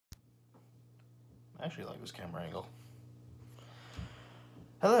I actually like this camera angle.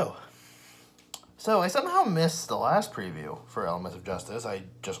 Hello. So, I somehow missed the last preview for Elements of Justice. I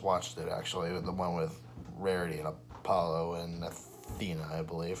just watched it, actually, the one with Rarity and Apollo and Athena, I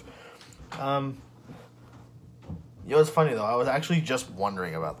believe. It was funny, though. I was actually just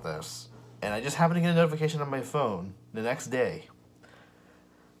wondering about this. And I just happened to get a notification on my phone the next day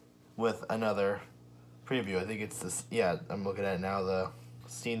with another preview. I think it's this, yeah, I'm looking at it now, the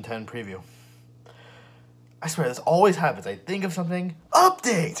Scene 10 preview. I swear, this always happens. I think of something,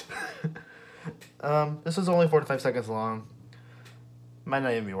 update! This is only 4 to 5 seconds long. Might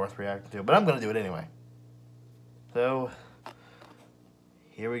not even be worth reacting to, but I'm going to do it anyway. So,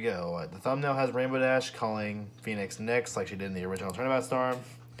 here we go. The thumbnail has Rainbow Dash calling Phoenix Nyx like she did in the original Turnabout Storm.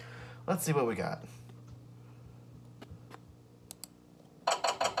 Let's see what we got.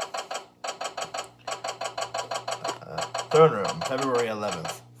 Throne Room, February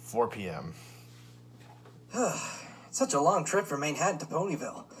 11th, 4 p.m. Such a long trip from Manhattan to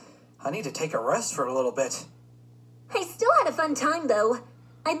Ponyville. I need to take a rest for a little bit. I still had a fun time, though.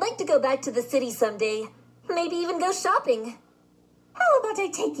 I'd like to go back to the city someday. Maybe even go shopping. How about I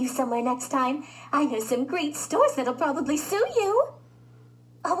take you somewhere next time? I know some great stores that'll probably suit you.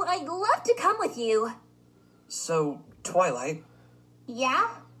 Oh, I'd love to come with you. So, Twilight, Yeah?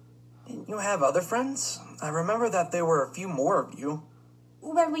 didn't you have other friends? I remember that there were a few more of you.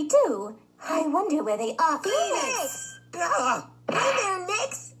 Well, we do. I wonder where they are. Phoenix! Ah! Hey there,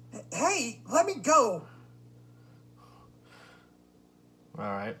 Nyx! Hey, let me go!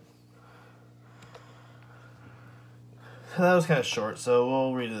 Alright. That was kind of short, so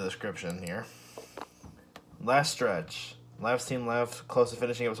we'll read the description here. Last stretch. Last team left, close to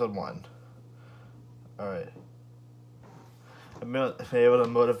finishing episode 1. Alright. I've been able to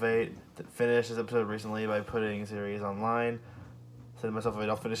motivate to finish this episode recently by putting series online. Said to myself, if I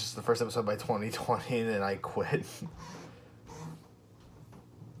don't finish the first episode by 2020, then I quit.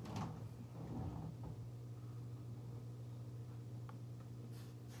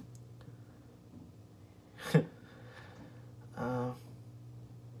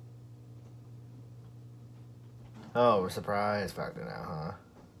 Oh, we're surprise factor now, huh?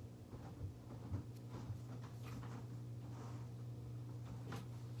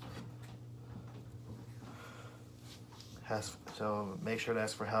 So make sure to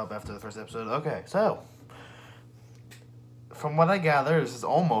ask for help after the first episode. Okay, so from what I gather, this is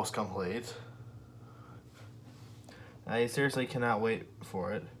almost complete. I seriously cannot wait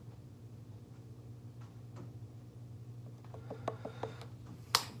for it.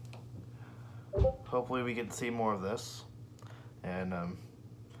 Hopefully we get to see more of this. And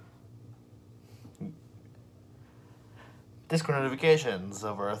Discord notifications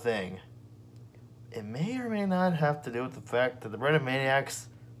over a thing. It may or may not have to do with the fact that the Brandon Maniacs,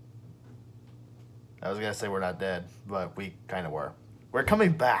 I was going to say we're not dead, but we kind of were. We're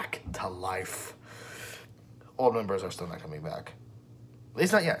coming back to life. Old members are still not coming back. At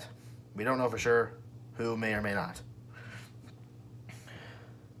least not yet. We don't know for sure who may or may not.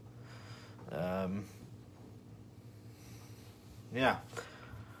 Yeah.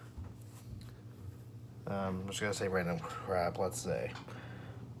 I'm just going to say random crap, let's say.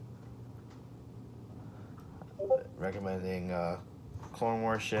 Recommending Clone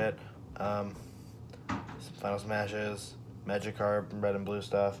Wars shit, some Final Smashes, Magikarp, Red and Blue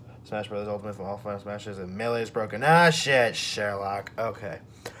stuff, Smash Brothers Ultimate from all Final Smashes, and Melee is broken. Ah, shit, Sherlock. Okay,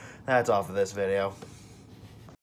 that's all for this video.